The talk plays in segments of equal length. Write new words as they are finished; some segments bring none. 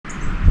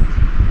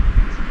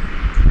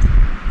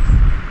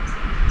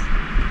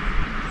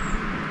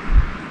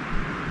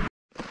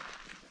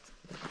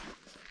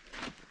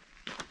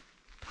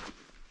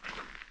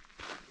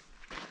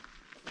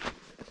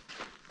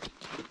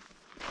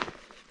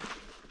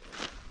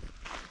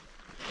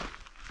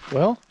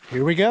Well,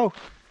 here we go.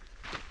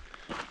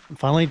 I'm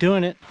finally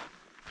doing it.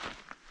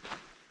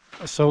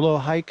 A solo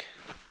hike.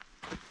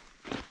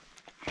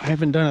 I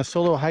haven't done a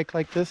solo hike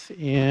like this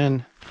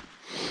in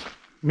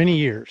many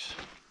years.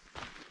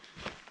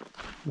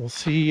 We'll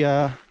see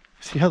how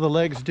the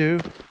legs do.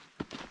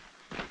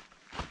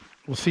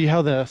 We'll see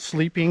how the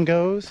sleeping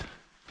goes.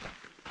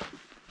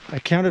 I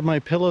counted my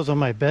pillows on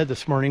my bed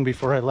this morning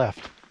before I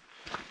left.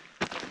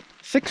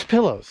 6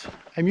 pillows.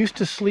 I'm used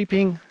to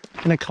sleeping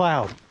in a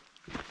cloud.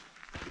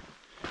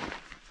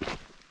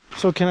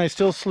 So can I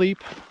still sleep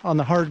on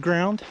the hard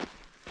ground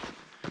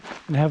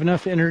and have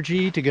enough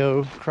energy to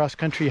go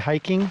cross-country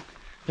hiking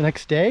the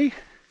next day?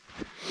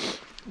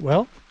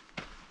 Well,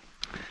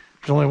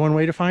 there's only one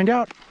way to find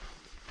out.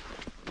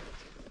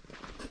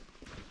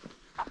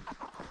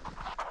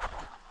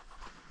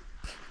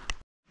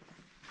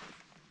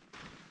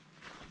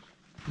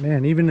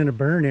 Man, even in a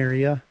burn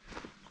area,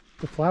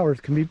 the flowers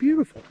can be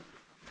beautiful.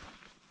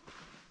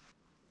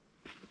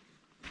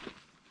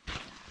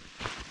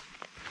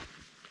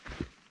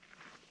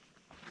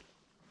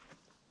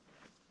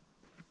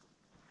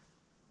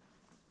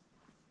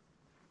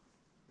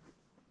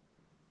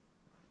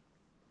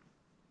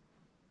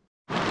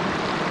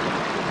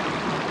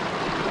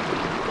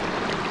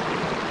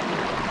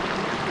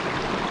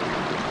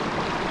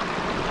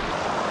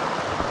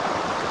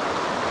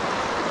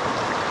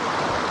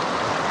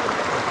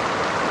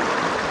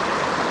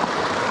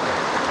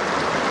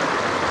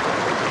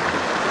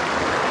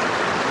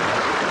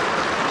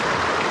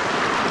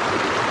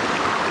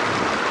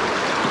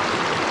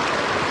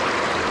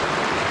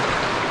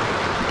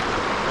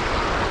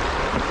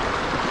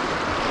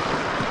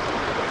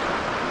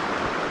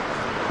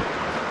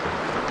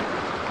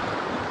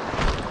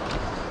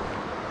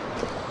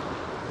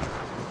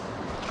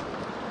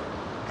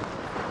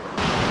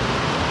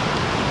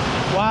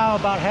 Wow,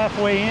 about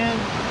halfway in.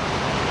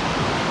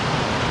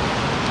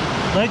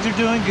 Legs are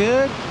doing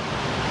good.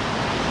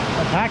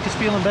 My pack is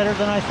feeling better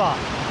than I thought.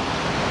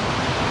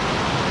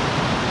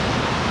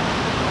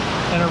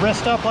 And a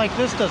rest stop like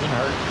this doesn't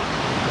hurt.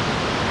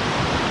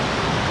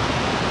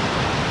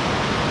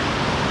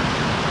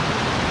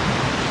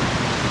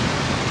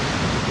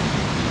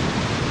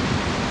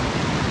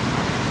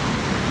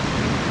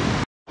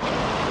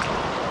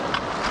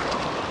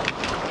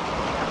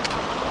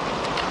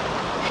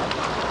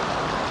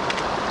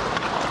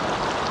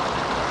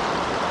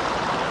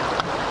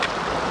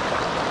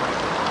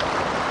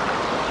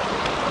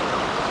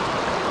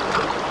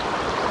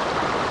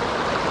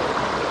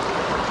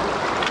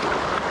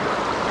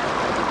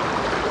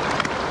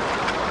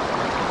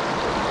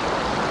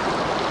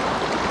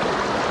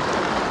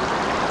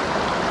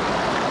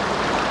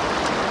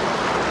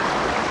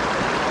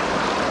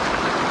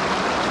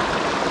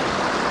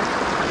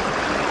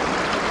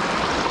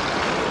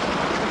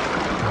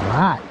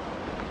 Right.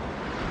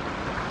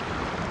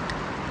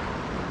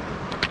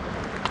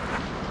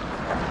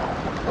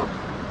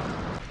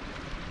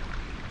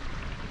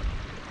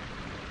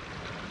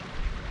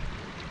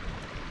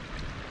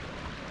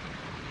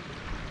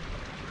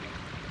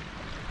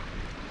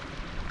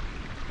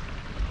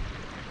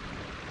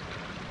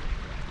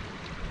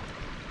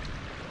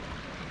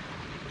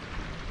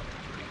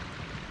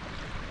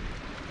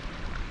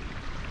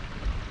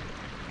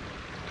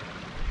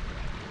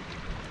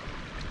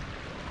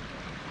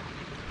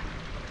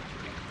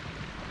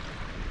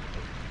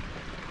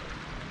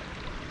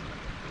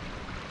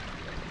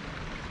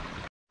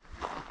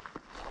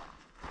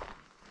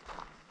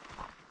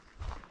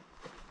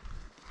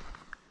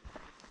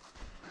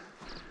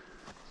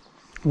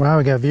 Wow,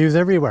 we got views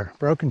everywhere.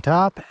 Broken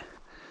Top,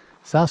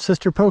 South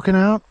Sister poking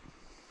out.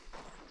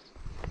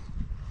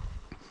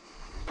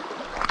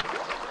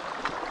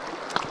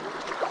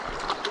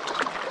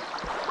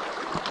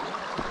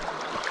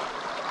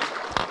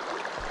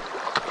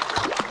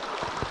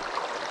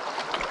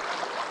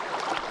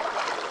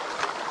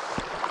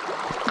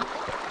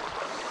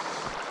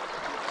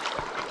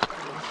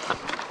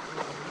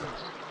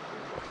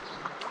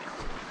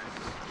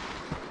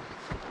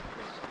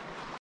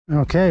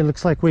 Okay,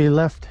 looks like we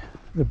left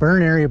the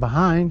burn area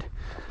behind.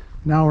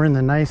 Now we're in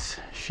the nice,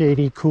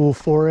 shady, cool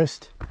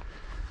forest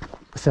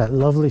with that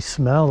lovely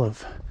smell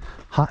of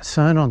hot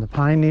sun on the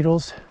pine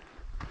needles.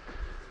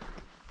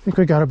 I think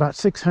we got about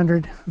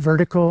 600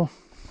 vertical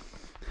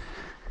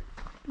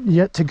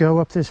yet to go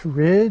up this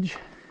ridge.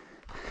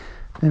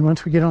 And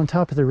once we get on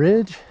top of the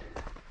ridge,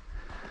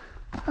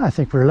 I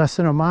think we're less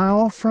than a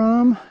mile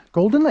from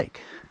Golden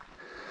Lake.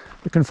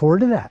 Looking forward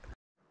to that.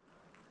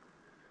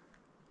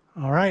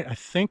 All right, I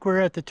think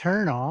we're at the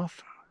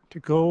turnoff to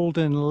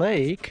Golden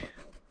Lake.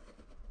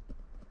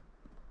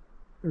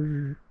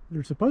 There's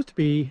supposed to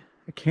be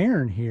a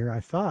cairn here, I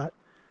thought.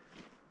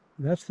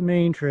 That's the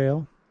main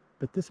trail,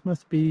 but this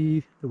must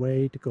be the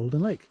way to Golden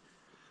Lake.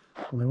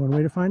 Only one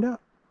way to find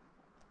out.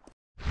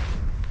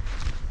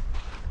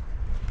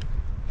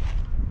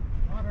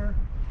 Water,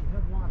 we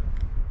have water.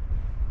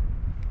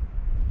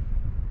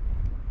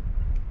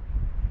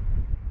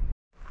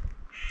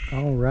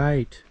 All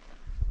right,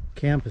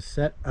 camp is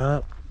set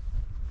up.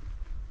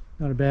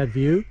 Not a bad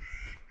view.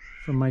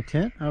 from my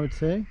tent, I would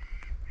say.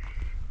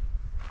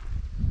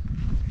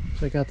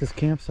 Check out this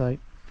campsite.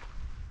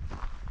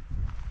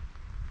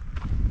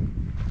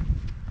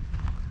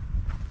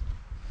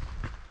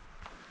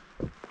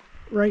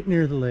 Right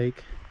near the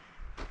lake.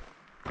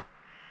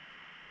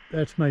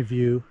 That's my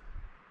view.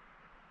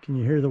 Can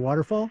you hear the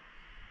waterfall?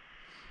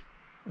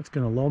 That's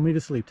going to lull me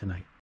to sleep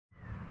tonight.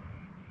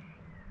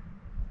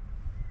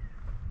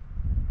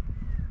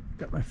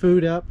 Got my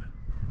food up.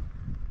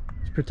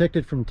 It's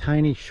protected from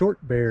tiny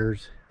short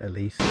bears, at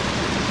least.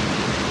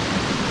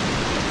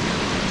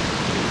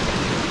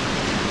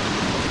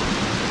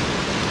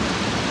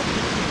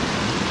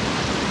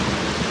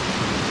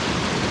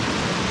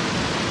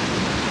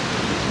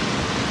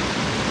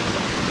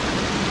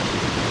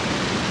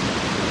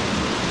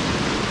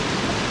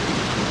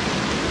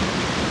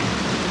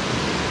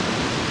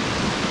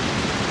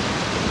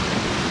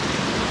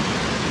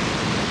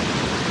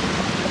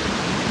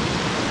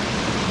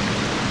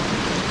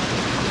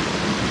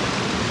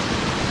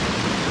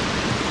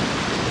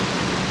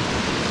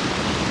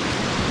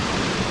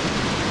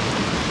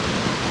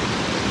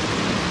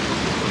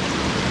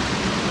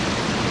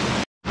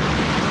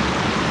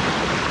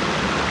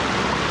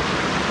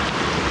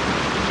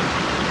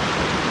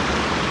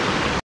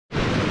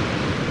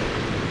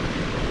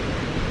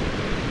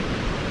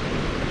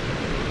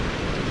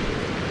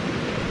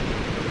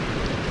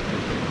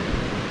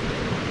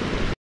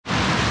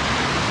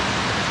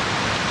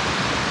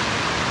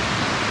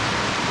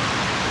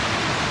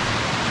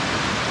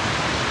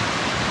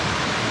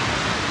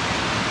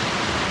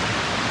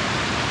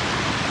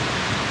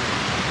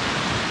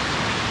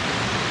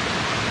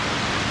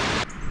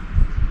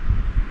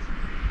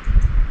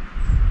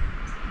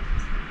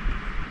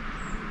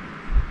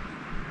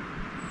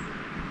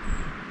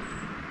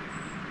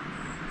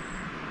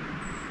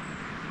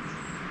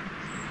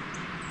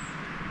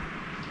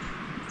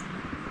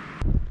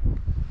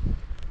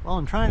 Well,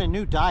 I'm trying a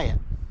new diet.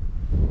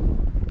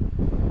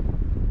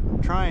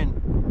 I'm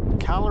trying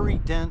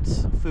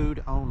calorie-dense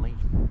food only.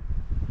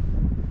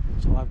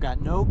 So I've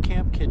got no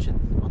camp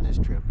kitchen on this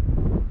trip.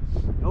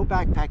 No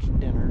backpacking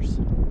dinners.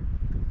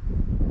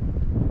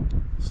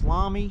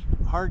 Salami,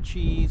 hard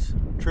cheese,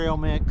 trail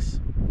mix,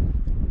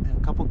 and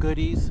a couple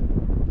goodies.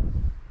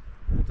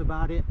 That's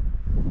about it.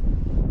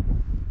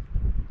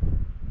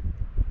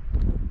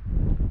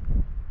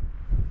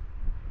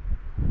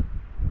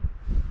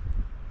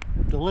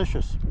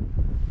 Delicious.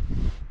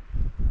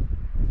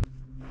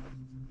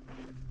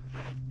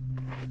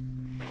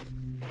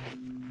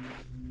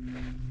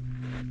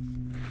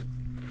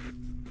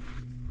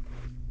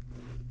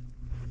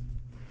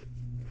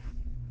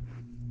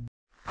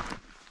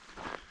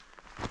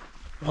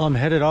 Well, I'm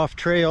headed off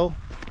trail.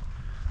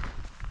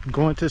 I'm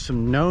going to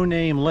some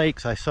no-name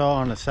lakes I saw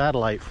on a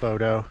satellite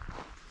photo.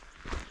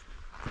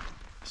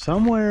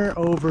 Somewhere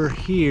over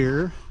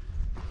here.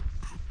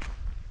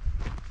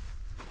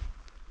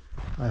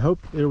 I hope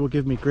it will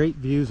give me great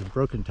views of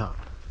Broken Top.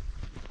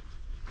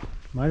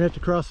 Might have to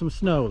cross some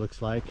snow,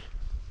 looks like.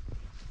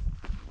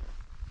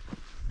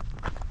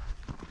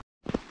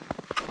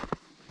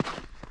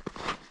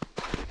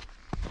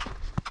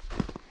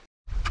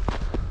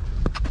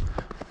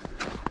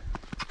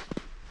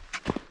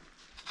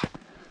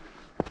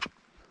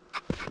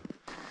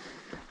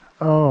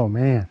 Oh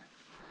man.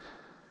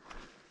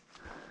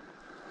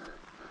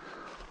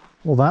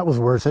 Well, that was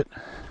worth it.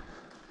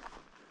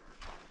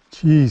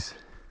 Jeez.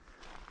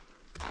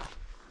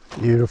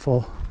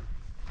 Beautiful.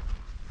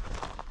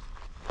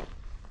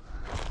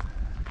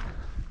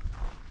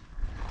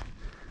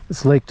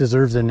 This lake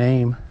deserves a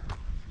name.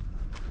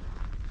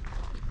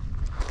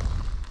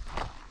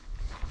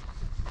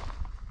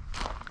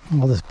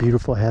 All this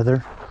beautiful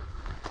heather.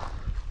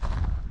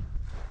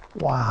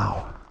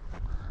 Wow.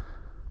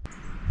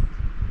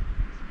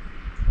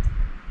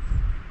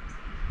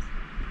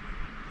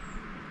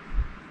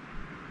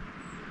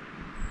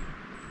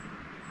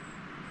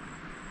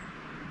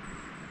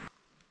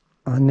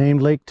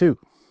 Unnamed Lake 2.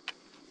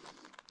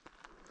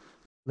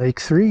 Lake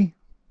 3.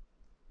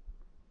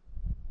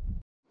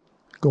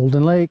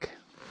 Golden Lake.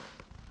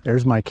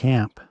 There's my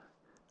camp.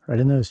 Right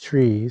in those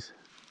trees.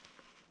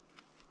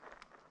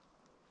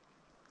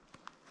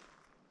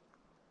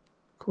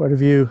 Quite a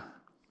view.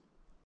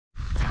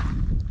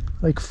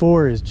 Lake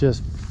 4 is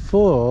just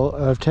full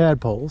of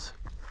tadpoles.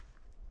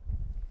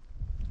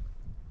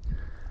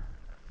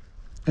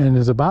 And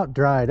is about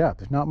dried up.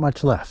 There's not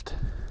much left.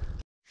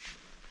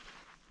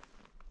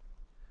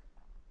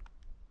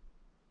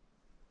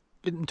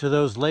 Getting to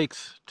those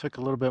lakes took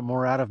a little bit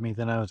more out of me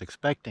than I was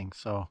expecting,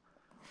 so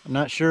I'm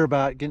not sure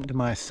about getting to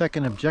my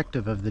second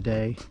objective of the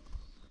day.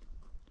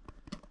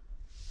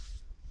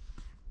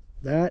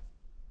 That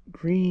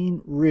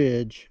green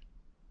ridge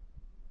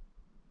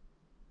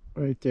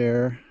right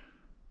there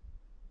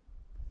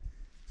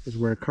is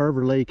where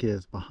Carver Lake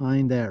is,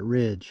 behind that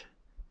ridge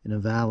in a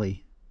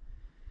valley.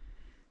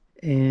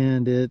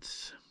 And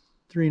it's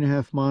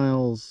 3.5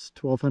 miles,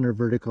 1,200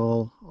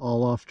 vertical,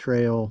 all off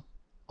trail,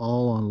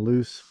 all on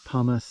loose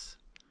pumice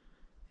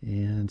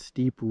and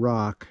steep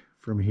rock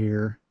from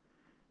here.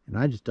 And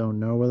I just don't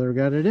know whether I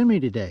got it in me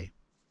today.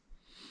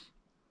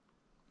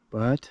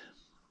 But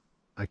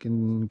I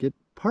can get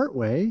part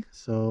way,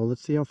 so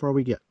let's see how far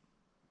we get.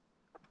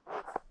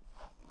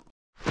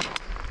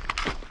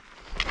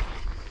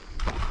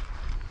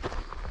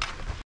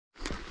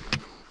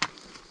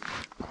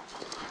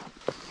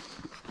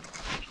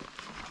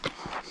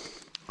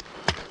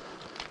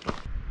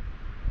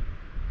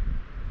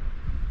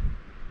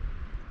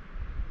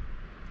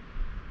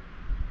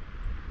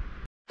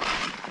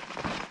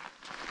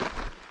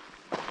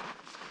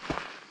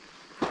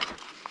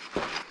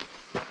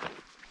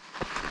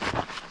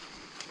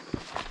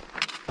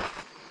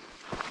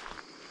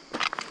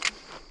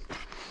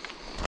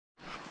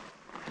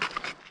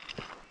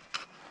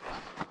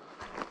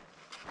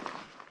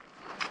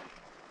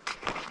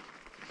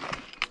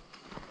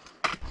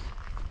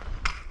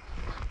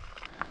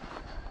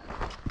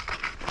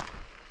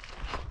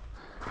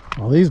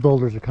 Well, these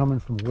boulders are coming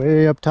from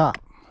way up top.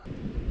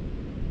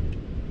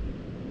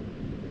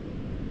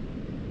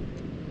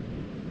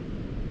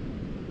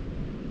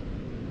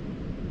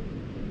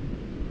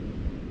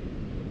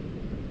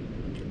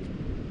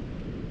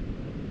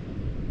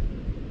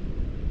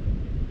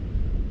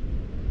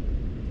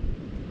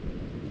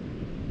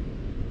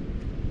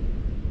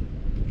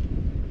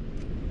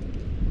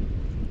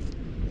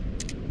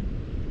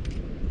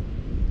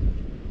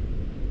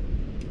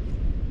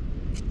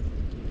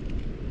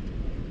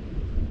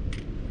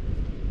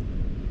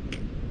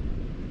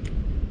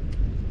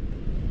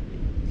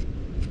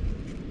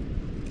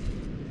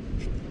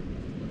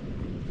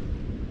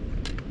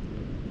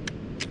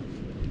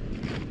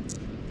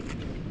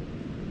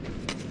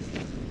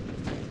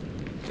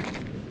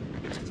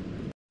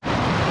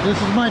 This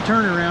is my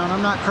turnaround.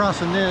 I'm not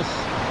crossing this.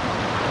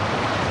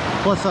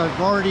 Plus I've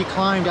already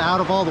climbed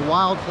out of all the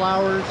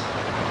wildflowers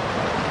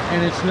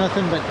and it's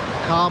nothing but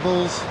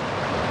cobbles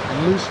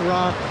and loose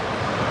rock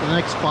for the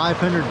next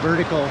 500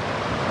 vertical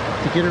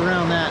to get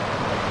around that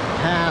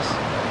pass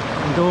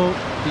and go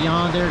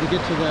beyond there to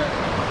get to the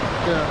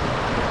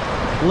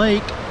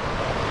lake.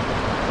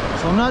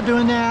 So I'm not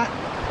doing that.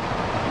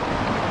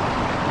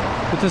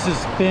 But this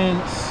has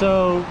been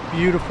so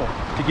beautiful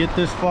to get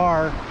this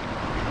far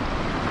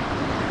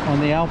on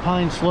the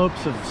alpine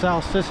slopes of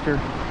South Sister.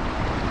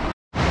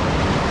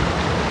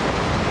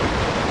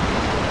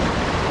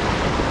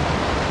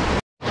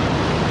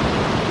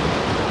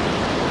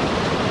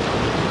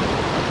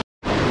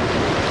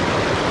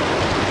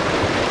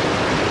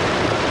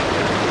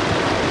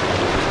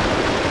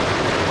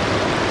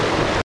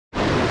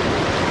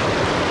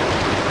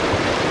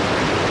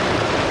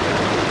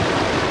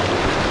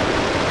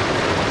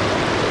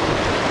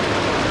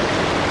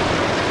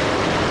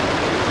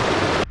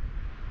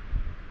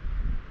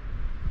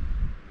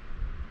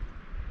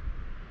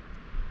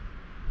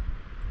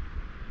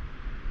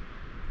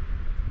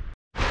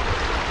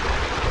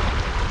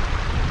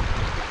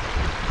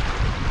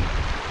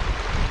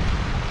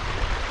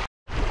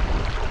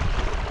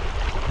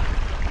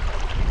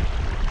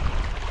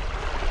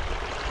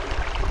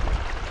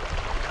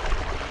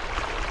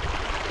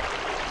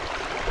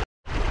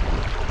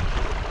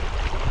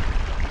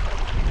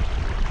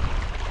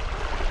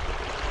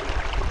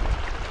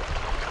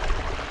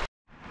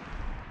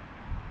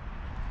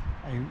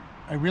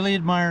 I really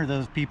admire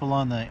those people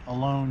on the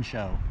Alone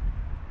show.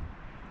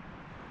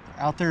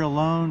 They're out there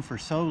alone for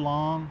so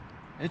long.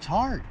 It's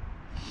hard.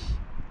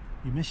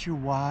 You miss your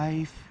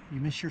wife,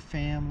 you miss your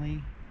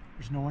family,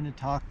 there's no one to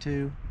talk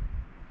to.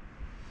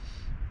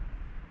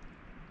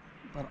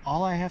 But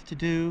all I have to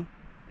do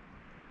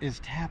is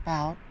tap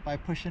out by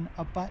pushing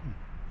a button.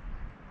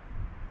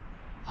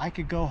 I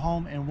could go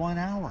home in 1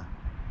 hour.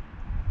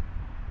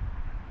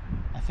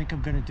 I think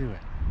I'm gonna do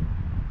it.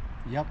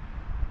 Yep.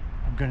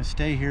 I'm going to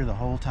stay here the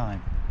whole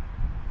time.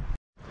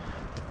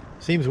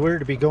 Seems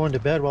weird to be going to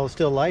bed while it's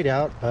still light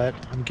out, but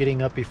I'm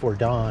getting up before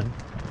dawn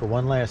for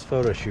one last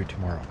photo shoot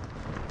tomorrow.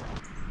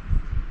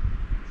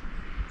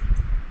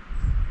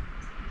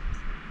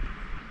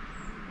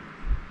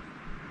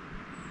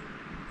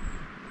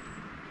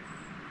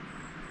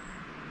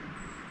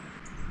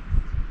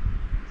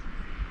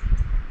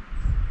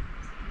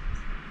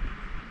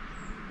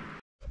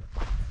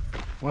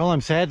 Well,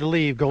 I'm sad to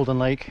leave Golden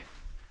Lake.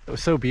 It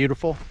was so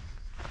beautiful.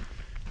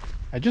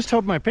 I just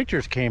hope my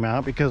pictures came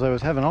out because I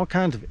was having all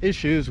kinds of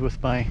issues with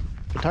my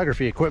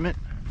photography equipment.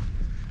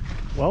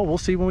 Well, we'll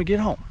see when we get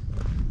home.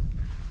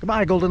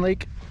 Goodbye, Golden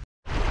Lake.